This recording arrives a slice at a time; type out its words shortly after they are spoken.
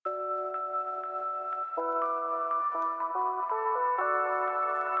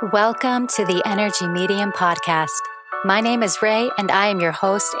Welcome to the Energy Medium podcast. My name is Ray, and I am your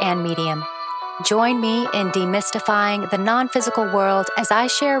host and medium. Join me in demystifying the non-physical world as I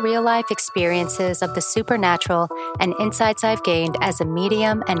share real-life experiences of the supernatural and insights I've gained as a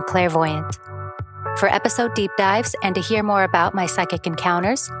medium and clairvoyant. For episode deep dives and to hear more about my psychic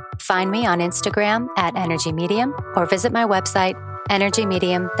encounters, find me on Instagram at Energy Medium or visit my website,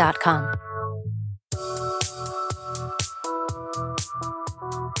 energymedium.com.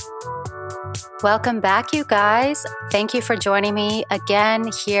 Welcome back, you guys. Thank you for joining me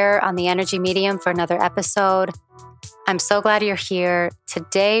again here on the Energy Medium for another episode. I'm so glad you're here.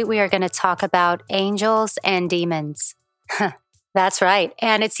 Today, we are going to talk about angels and demons. That's right.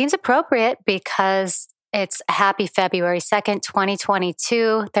 And it seems appropriate because it's happy February 2nd,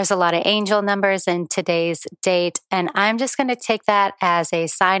 2022. There's a lot of angel numbers in today's date. And I'm just going to take that as a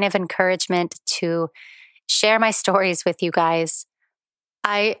sign of encouragement to share my stories with you guys.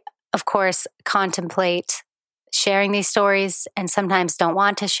 I, of course, contemplate sharing these stories and sometimes don't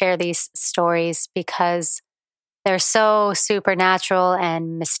want to share these stories because they're so supernatural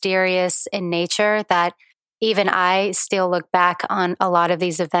and mysterious in nature that even I still look back on a lot of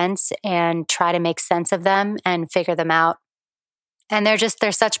these events and try to make sense of them and figure them out. And they're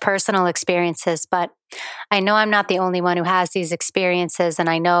such personal experiences, but I know I'm not the only one who has these experiences. And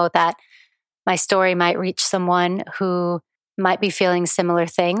I know that my story might reach someone who might be feeling similar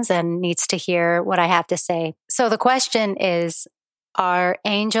things and needs to hear what I have to say. So the question is, are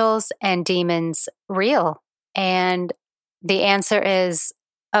angels and demons real? And the answer is,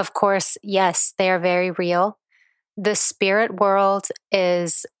 of course, yes, they are very real. The spirit world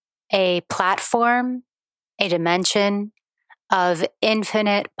is a platform, a dimension of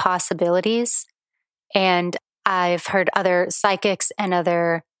infinite possibilities. And I've heard other psychics and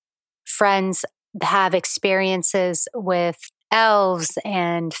other friends have experiences with elves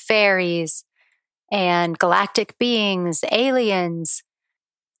and fairies and galactic beings, aliens.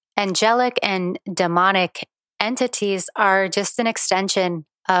 Angelic and demonic entities are just an extension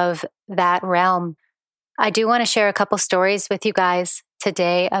of that realm. I do want to share a couple stories with you guys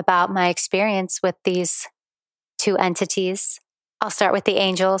today about my experience with these two entities. I'll start with the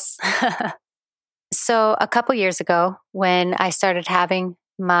angels. So a couple years ago, when I started having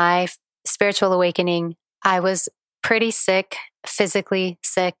my spiritual awakening, I was pretty sick, physically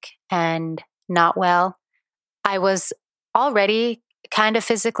sick and not well. I was already kind of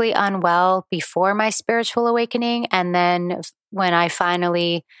physically unwell before my spiritual awakening. And then when I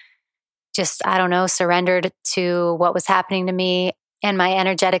finally surrendered to what was happening to me and my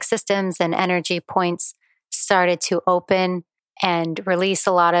energetic systems and energy points started to open and release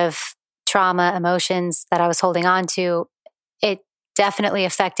a lot of trauma, emotions that I was holding on to, it definitely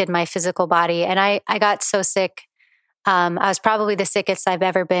affected my physical body. And I got so sick. I was probably the sickest I've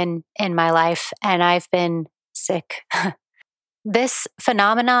ever been in my life. And I've been sick. This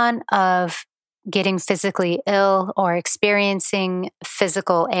phenomenon of getting physically ill or experiencing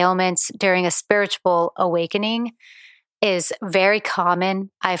physical ailments during a spiritual awakening is very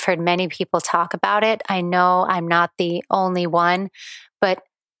common. I've heard many people talk about it. I know I'm not the only one, but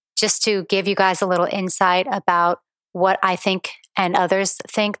just to give you guys a little insight about what I think and others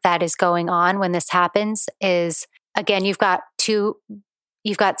think that is going on when this happens is, again, you've got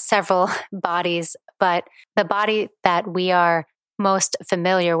several bodies, but the body that we are most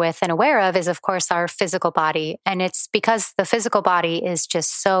familiar with and aware of is, of course, our physical body. And it's because the physical body is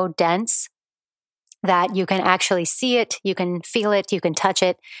just so dense that you can actually see it, you can feel it, you can touch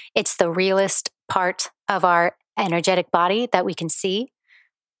it. It's the realest part of our energetic body that we can see.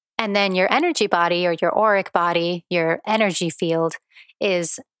 And then your energy body or your auric body, your energy field,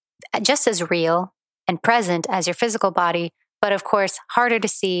 is just as real and present as your physical body, but of course, harder to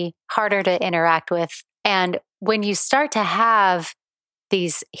see, harder to interact with. And when you start to have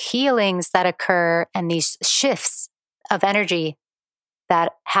these healings that occur and these shifts of energy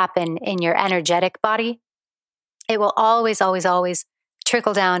that happen in your energetic body, it will always, always, always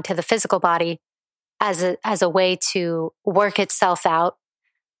trickle down to the physical body as a way to work itself out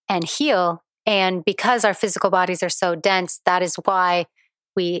and heal. And because our physical bodies are so dense, that is why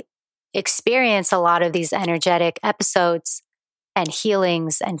we experience a lot of these energetic episodes and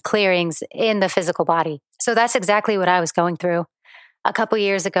healings and clearings in the physical body. So that's exactly what I was going through a couple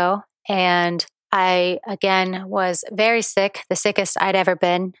years ago. And I, again, was very sick, the sickest I'd ever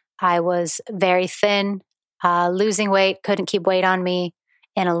been. I was very thin, losing weight, couldn't keep weight on me,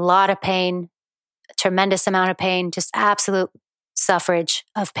 in a lot of pain, a tremendous amount of pain, just absolute suffrage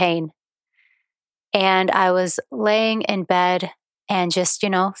of pain. And I was laying in bed and just,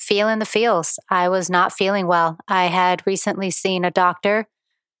 feeling the feels. I was not feeling well. I had recently seen a doctor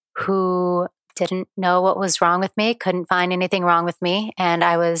who didn't know what was wrong with me, couldn't find anything wrong with me. And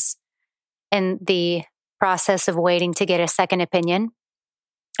I was in the process of waiting to get a second opinion.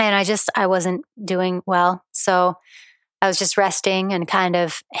 And I wasn't doing well. So I was just resting and kind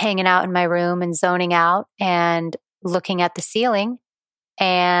of hanging out in my room and zoning out and looking at the ceiling.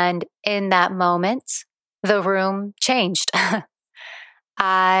 And in that moment, the room changed.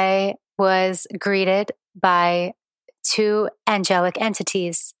 I was greeted by two angelic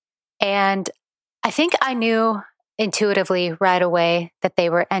entities. And I think I knew intuitively right away that they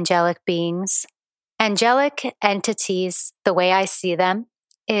were angelic beings. Angelic entities, the way I see them,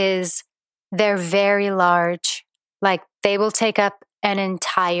 is they're very large. Like they will take up an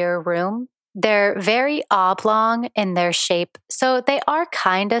entire room. They're very oblong in their shape. So they are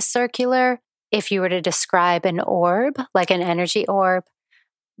kind of circular if you were to describe an orb, like an energy orb.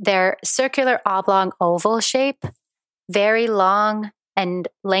 They're circular, oblong, oval shape, very long and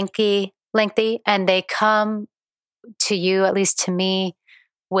lengthy, and they come to you, at least to me,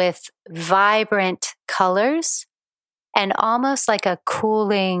 with vibrant colors and almost like a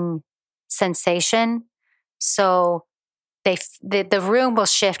cooling sensation. So the room will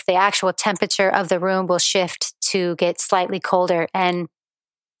shift, the actual temperature of the room will shift to get slightly colder. And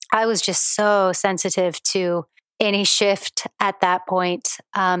I was just so sensitive to any shift at that point.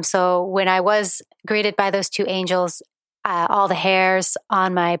 So when I was greeted by those two angels, all the hairs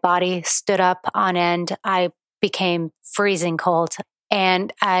on my body stood up on end. I became freezing cold.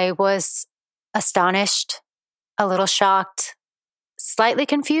 And I was astonished, a little shocked, slightly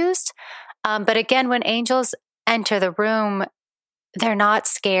confused. But again, when angels enter the room, they're not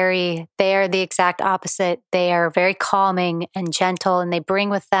scary. They are the exact opposite. They are very calming and gentle, and they bring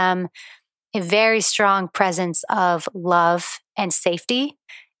with them a very strong presence of love and safety.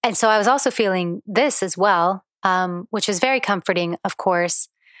 And so I was also feeling this as well, which was very comforting, of course.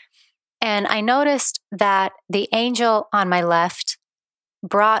 And I noticed that the angel on my left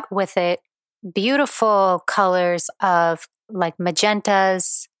brought with it beautiful colors of like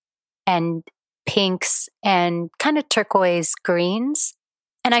magentas and pinks and kind of turquoise greens.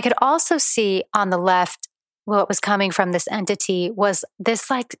 And I could also see on the left what was coming from this entity was this,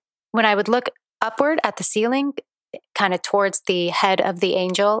 like, when I would look upward at the ceiling, kind of towards the head of the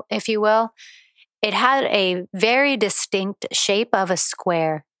angel, if you will, it had a very distinct shape of a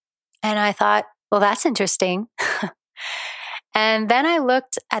square. And I thought, well, that's interesting. And then I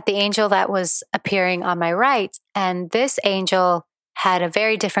looked at the angel that was appearing on my right, and this angel had a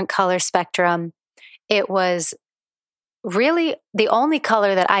very different color spectrum. It was really the only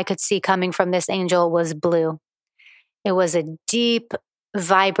color that I could see coming from this angel was blue. It was a deep,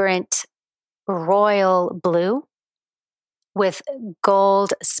 vibrant, royal blue with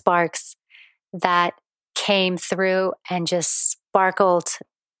gold sparks that came through and just sparkled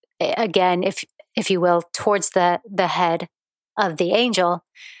again, if you will, towards the head of the angel.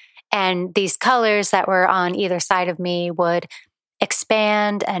 And these colors that were on either side of me would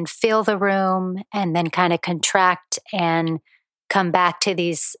expand and fill the room and then kind of contract and come back to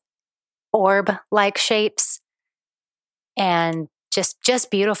these orb-like shapes. And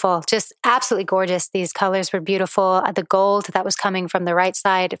just beautiful, just absolutely gorgeous. These colors were beautiful. The gold that was coming from the right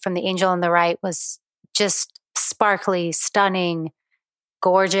side, from the angel on the right, was just sparkly, stunning,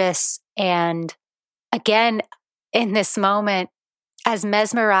 gorgeous. And again, in this moment, as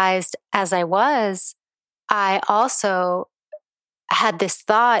mesmerized as I was, I also had this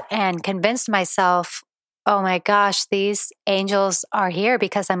thought and convinced myself, oh my gosh, these angels are here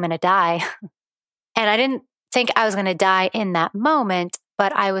because I'm going to die. And I didn't think I was going to die in that moment,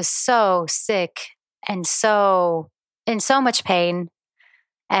 but I was so sick and so in so much pain.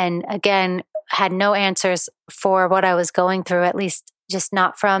 And again, had no answers for what I was going through, at least just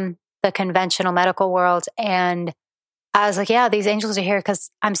not from the conventional medical world. And I was like, yeah, these angels are here because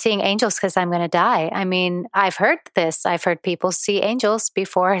I'm seeing angels because I'm going to die. I mean, I've heard this. I've heard people see angels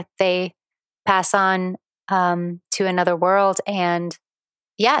before they pass on to another world. And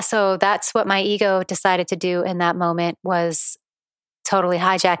yeah, so that's what my ego decided to do in that moment, was totally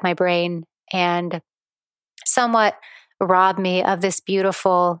hijack my brain and somewhat rob me of this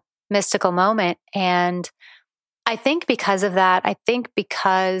beautiful mystical moment. And I think because of that,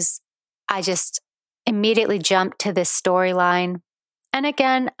 because I just immediately jumped to this storyline. And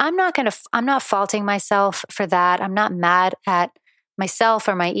again, I'm not faulting myself for that. I'm not mad at myself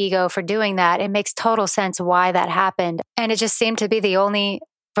or my ego for doing that. It makes total sense why that happened. And it just seemed to be the only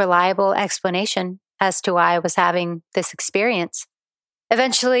reliable explanation as to why I was having this experience.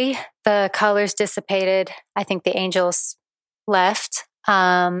 Eventually, the colors dissipated. I think the angels left.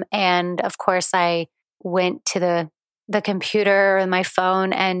 And of course, I went to the computer or my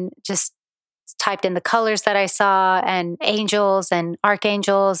phone and just typed in the colors that I saw and angels and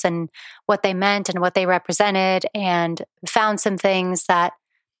archangels and what they meant and what they represented, and found some things that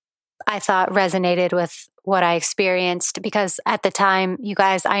I thought resonated with what I experienced. Because at the time, you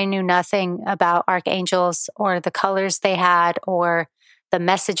guys, I knew nothing about archangels or the colors they had or the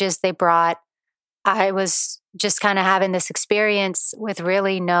messages they brought. I was just kind of having this experience with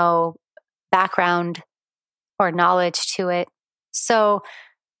really no background or knowledge to it. So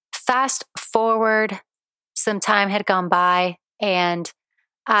fast forward, some time had gone by, and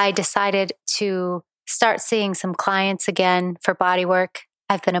I decided to start seeing some clients again for body work.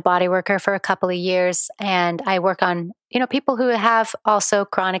 I've been a body worker for a couple of years, and I work on, people who have also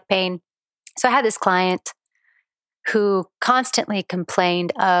chronic pain. So I had this client who constantly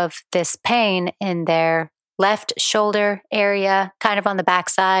complained of this pain in their left shoulder area, kind of on the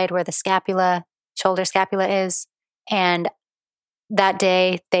backside where the shoulder scapula is. And that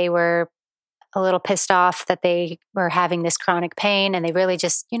day they were a little pissed off that they were having this chronic pain, and they really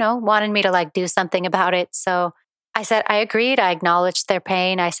just, wanted me to do something about it. So I said, I agreed. I acknowledged their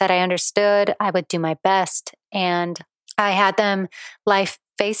pain. I said, I understood. I would do my best. And I had them lie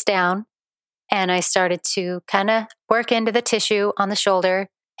face down, and I started to kind of work into the tissue on the shoulder.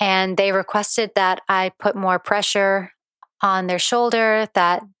 And they requested that I put more pressure on their shoulder,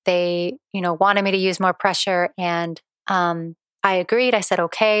 that they, wanted me to use more pressure. And I agreed. I said,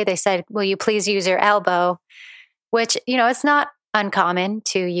 okay. They said, will you please use your elbow? Which, it's not uncommon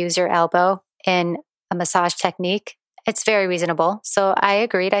to use your elbow in a massage technique. It's very reasonable. So I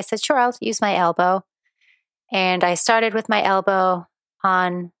agreed. I said, sure, I'll use my elbow. And I started with my elbow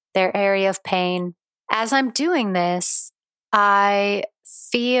on their area of pain. As I'm doing this, I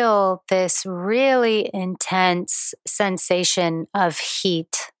feel this really intense sensation of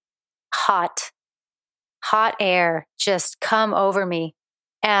heat, hot air just come over me.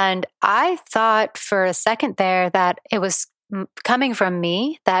 And I thought for a second there that it was coming from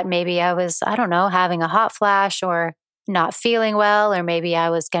me, that maybe I was, I don't know, having a hot flash or not feeling well, or maybe I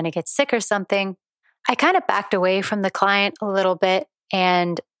was going to get sick or something. I kind of backed away from the client a little bit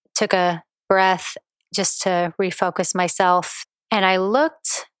and took a breath just to refocus myself. And I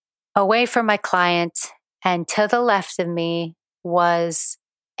looked away from my client, and to the left of me was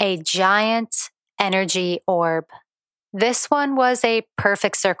a giant energy orb. This one was a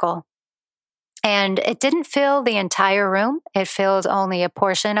perfect circle, and it didn't fill the entire room. It filled only a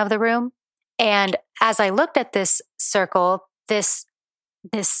portion of the room. And as I looked at this circle, this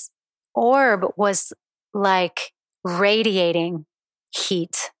orb was like radiating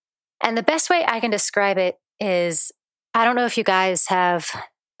heat. And the best way I can describe it is, I don't know if you guys have,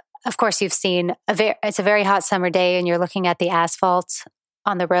 of course you've seen, it's a very hot summer day and you're looking at the asphalt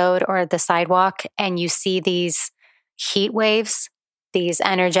on the road or the sidewalk, and you see these heat waves, these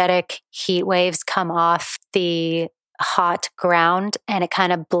energetic heat waves come off the hot ground, and it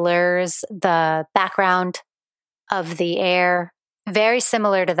kind of blurs the background of the air. Very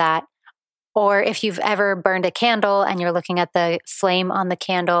similar to that. Or if you've ever burned a candle and you're looking at the flame on the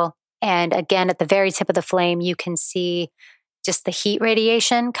candle, and again, at the very tip of the flame, you can see just the heat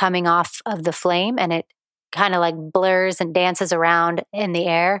radiation coming off of the flame, and it kind of blurs and dances around in the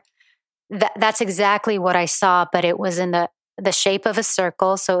air. That's exactly what I saw, but it was in the shape of a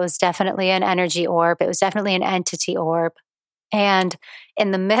circle. So it was definitely an energy orb. It was definitely an entity orb. And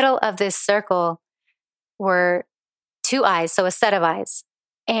in the middle of this circle were two eyes, so a set of eyes.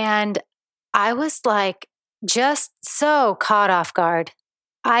 And I was just so caught off guard.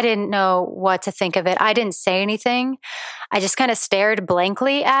 I didn't know what to think of it. I didn't say anything. I just kind of stared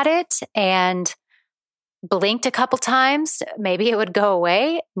blankly at it and blinked a couple times. Maybe it would go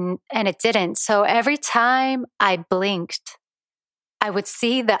away, and it didn't. So every time I blinked, I would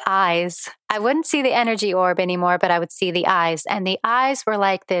see the eyes. I wouldn't see the energy orb anymore, but I would see the eyes. And the eyes were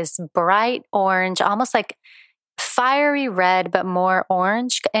like this bright orange, almost like fiery red, but more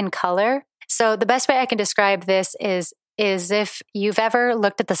orange in color. So the best way I can describe this is if you've ever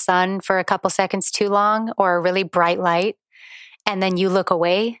looked at the sun for a couple seconds too long, or a really bright light, and then you look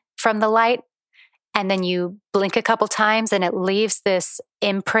away from the light, and then you blink a couple times, and it leaves this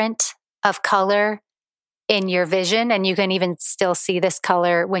imprint of color in your vision. And you can even still see this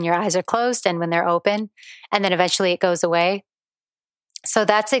color when your eyes are closed and when they're open. And then eventually it goes away. So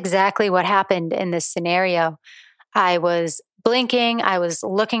that's exactly what happened in this scenario. I was blinking. I was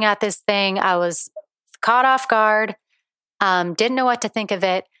looking at this thing. I was caught off guard. Didn't know what to think of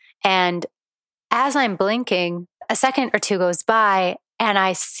it. And as I'm blinking, a second or two goes by, and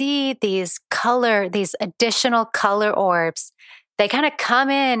I see these additional color orbs. They kind of come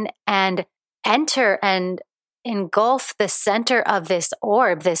in and enter and engulf the center of this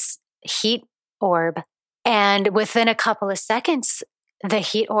orb, this heat orb. And within a couple of seconds, the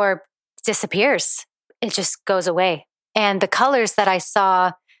heat orb disappears. It just goes away. And the colors that I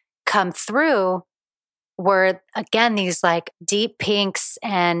saw come through were, again, these like deep pinks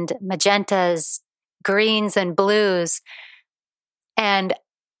and magentas, greens and blues. And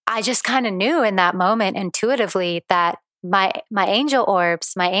I just kind of knew in that moment intuitively that my angel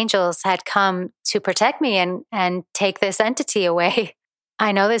orbs, my angels had come to protect me and take this entity away.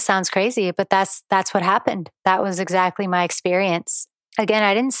 I know this sounds crazy, but that's what happened. That was exactly my experience. Again,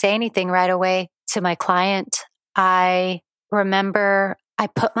 I didn't say anything right away to my client. I remember I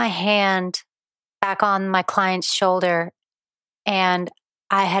put my hand back on my client's shoulder and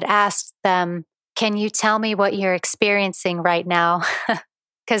I had asked them, "Can you tell me what you're experiencing right now?"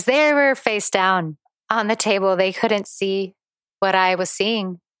 Because they were face down on the table. They couldn't see what I was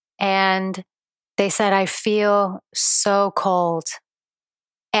seeing. And they said, "I feel so cold."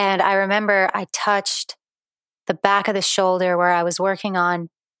 And I remember I touched the back of the shoulder where I was working on,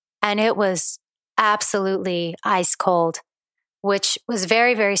 and it was absolutely ice cold, which was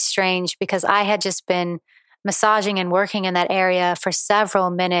very, very strange because I had just been massaging and working in that area for several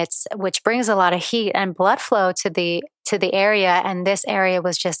minutes, which brings a lot of heat and blood flow to the area. And this area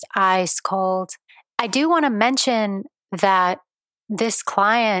was just ice cold. I do want to mention that this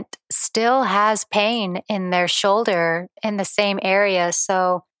client still has pain in their shoulder in the same area.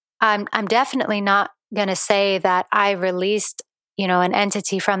 So I'm definitely not going to say that I released, an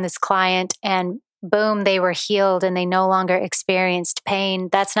entity from this client and boom, they were healed and they no longer experienced pain.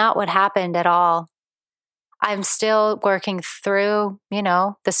 That's not what happened at all. I'm still working through,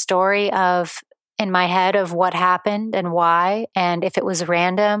 the story in my head of what happened and why, and if it was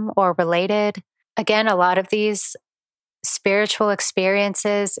random or related. Again, a lot of these spiritual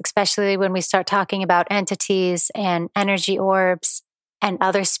experiences, especially when we start talking about entities and energy orbs and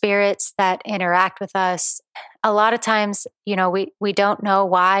other spirits that interact with us, a lot of times, we don't know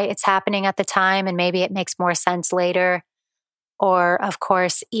why it's happening at the time, and maybe it makes more sense later. Or, of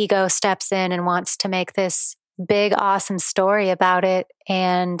course, ego steps in and wants to make this big, awesome story about it.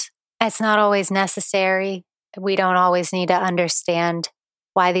 And it's not always necessary. We don't always need to understand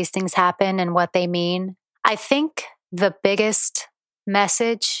why these things happen and what they mean. I think the biggest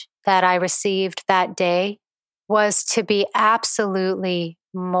message that I received that day was to be absolutely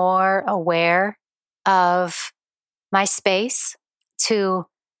more aware of my space, to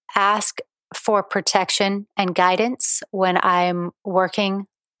ask for protection and guidance when I'm working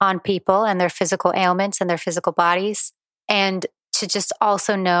on people and their physical ailments and their physical bodies. And to just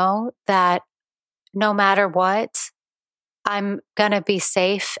also know that no matter what, I'm going to be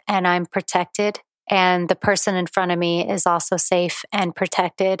safe and I'm protected. And the person in front of me is also safe and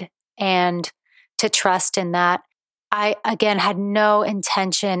protected. And to trust in that. I, again, had no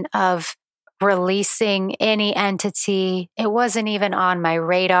intention of releasing any entity. It wasn't even on my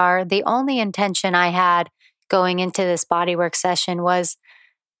radar. The only intention I had going into this bodywork session was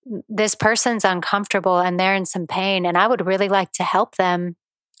this person's uncomfortable and they're in some pain, and I would really like to help them.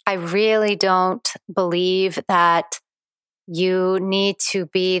 I really don't believe that you need to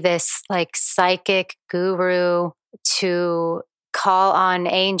be this like psychic guru to call on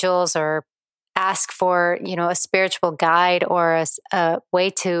angels or ask for, a spiritual guide or a way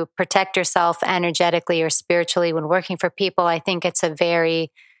to protect yourself energetically or spiritually when working for people. I think it's a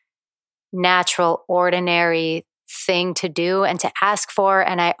very natural, ordinary thing to do and to ask for.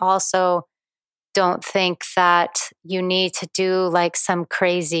 And I also don't think that you need to do like some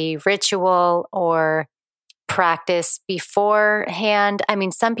crazy ritual or practice beforehand. I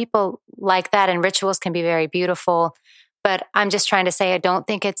mean, some people like that, and rituals can be very beautiful. But I'm just trying to say, I don't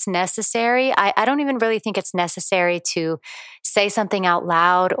think it's necessary. I don't even really think it's necessary to say something out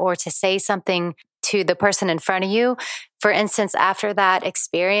loud or to say something to the person in front of you. For instance, after that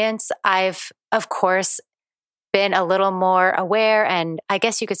experience, I've, of course, been a little more aware and I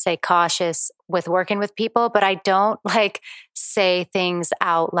guess you could say cautious with working with people, but I don't like say things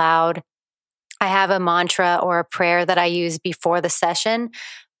out loud. I have a mantra or a prayer that I use before the session,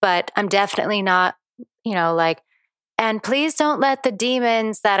 but I'm definitely not, and please don't let the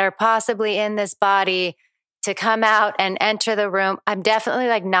demons that are possibly in this body to come out and enter the room. I'm definitely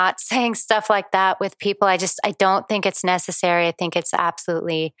like not saying stuff like that with people. I don't think it's necessary. I think it's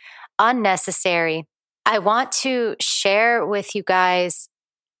absolutely unnecessary. I want to share with you guys.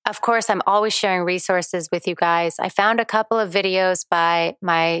 Of course, I'm always sharing resources with you guys. I found a couple of videos by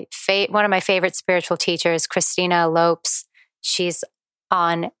one of my favorite spiritual teachers, Christina Lopes. She's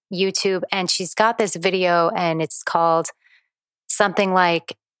on YouTube and she's got this video and it's called something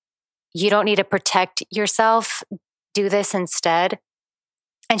like you don't need to protect yourself. Do this instead.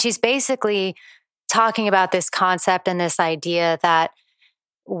 And she's basically talking about this concept and this idea that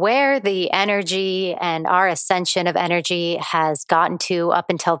where the energy and our ascension of energy has gotten to up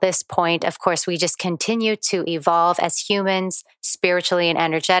until this point, of course, we just continue to evolve as humans, spiritually and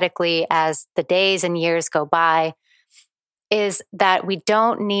energetically, as the days and years go by, is that we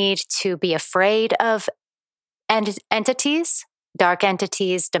don't need to be afraid of entities, dark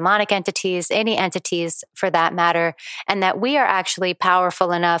entities, demonic entities, any entities for that matter, and that we are actually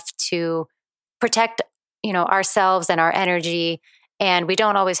powerful enough to protect, ourselves and our energy. And we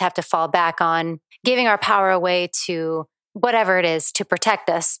don't always have to fall back on giving our power away to whatever it is to protect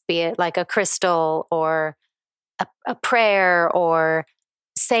us, be it like a crystal or a prayer or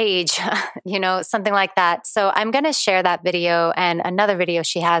sage, something like that. So I'm going to share that video and another video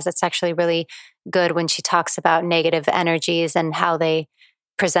she has that's actually really good when she talks about negative energies and how they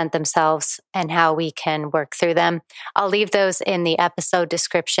present themselves and how we can work through them. I'll leave those in the episode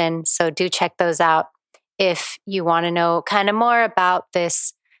description. So do check those out if you want to know kind of more about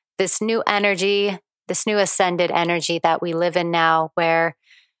this new energy, this new ascended energy that we live in now, where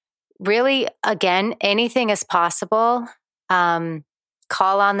really, again, anything is possible.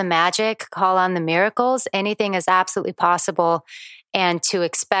 Call on the magic, call on the miracles. Anything is absolutely possible. And to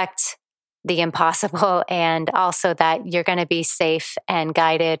expect the impossible, and also that you're going to be safe and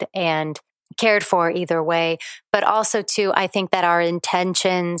guided and cared for either way. But also too, I think that our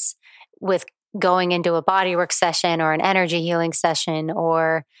intentions with going into a bodywork session or an energy healing session,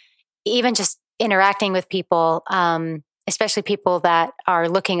 or even just interacting with people, especially people that are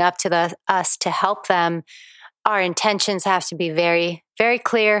looking up to us to help them, our intentions have to be very, very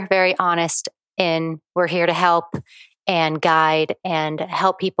clear, very honest in we're here to help and guide and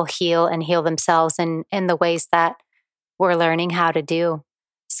help people heal and heal themselves in the ways that we're learning how to do.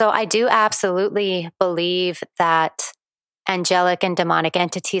 So I do absolutely believe that angelic and demonic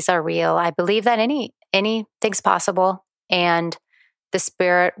entities are real. I believe that anything's possible. And the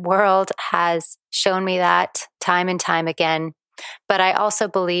spirit world has shown me that time and time again. But I also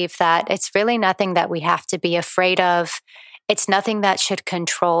believe that it's really nothing that we have to be afraid of. It's nothing that should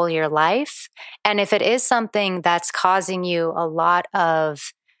control your life. And if it is something that's causing you a lot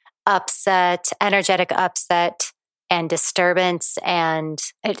of upset, energetic upset and disturbance, and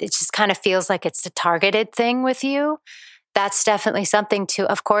it just kind of feels like it's a targeted thing with you, that's definitely something to,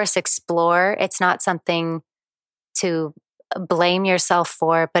 of course, explore. It's not something to blame yourself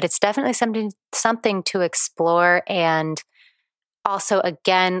for, but it's definitely something to explore. And also,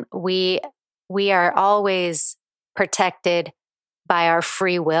 again, we are always protected by our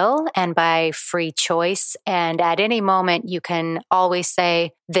free will and by free choice. And at any moment, you can always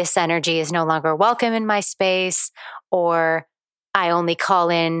say, this energy is no longer welcome in my space, or I only call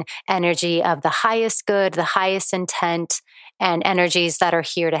in energy of the highest good, the highest intent, and energies that are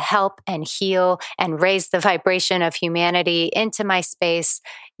here to help and heal and raise the vibration of humanity into my space.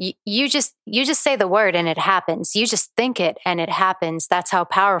 You just say the word and it happens. You just think it and it happens. That's how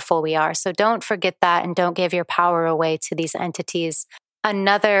powerful we are. So don't forget that, and don't give your power away to these entities.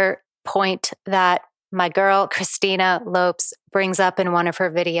 Another point that my girl Christina Lopes brings up in one of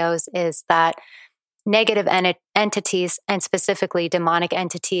her videos is that negative entities, and specifically demonic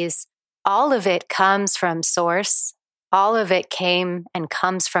entities, all of it comes from source. All of it came and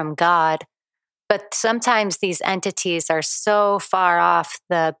comes from God. But sometimes these entities are so far off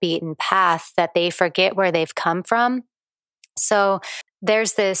the beaten path that they forget where they've come from. So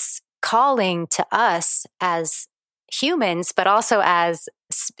there's this calling to us as humans, but also as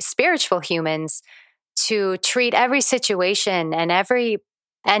spiritual humans, to treat every situation and every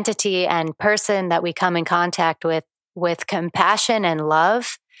entity and person that we come in contact with compassion and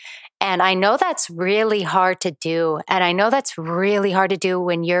love. And I know that's really hard to do. And I know that's really hard to do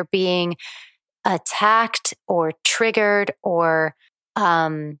when you're being attacked or triggered or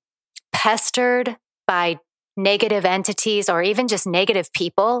pestered by negative entities, or even just negative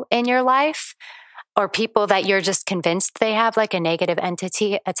people in your life, or people that you're just convinced they have like a negative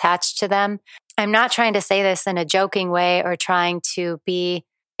entity attached to them. I'm not trying to say this in a joking way or trying to be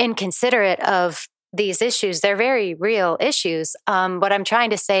inconsiderate of these issues. They're very real issues. What I'm trying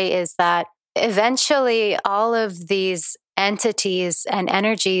to say is that eventually all of these entities and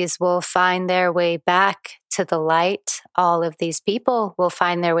energies will find their way back to the light. All of these people will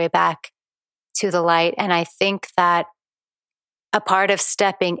find their way back to the light. And I think that a part of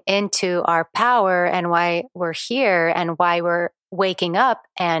stepping into our power and why we're here and why we're waking up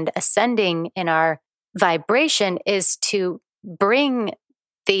and ascending in our vibration is to bring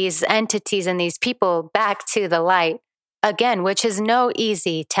these entities and these people back to the light. again, which is no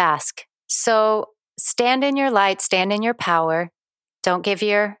easy task. So stand in your light, stand in your power. Don't give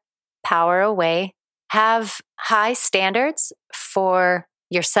your power away. Have high standards for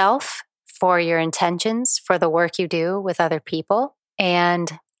yourself, for your intentions, for the work you do with other people,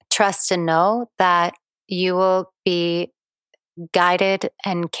 and trust and know that you will be guided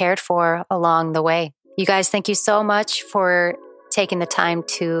and cared for along the way. You guys, thank you so much for taking the time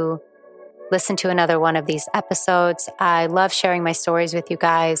to listen to another one of these episodes. I love sharing my stories with you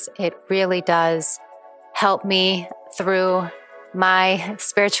guys. It really does help me through my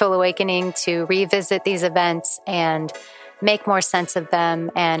spiritual awakening to revisit these events and make more sense of them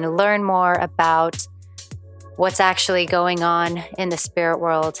and learn more about what's actually going on in the spirit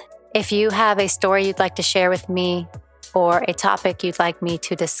world. If you have a story you'd like to share with me or a topic you'd like me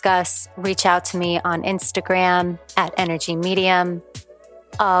to discuss, reach out to me on Instagram at Energy Medium.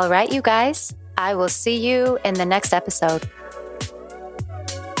 All right, you guys, I will see you in the next episode.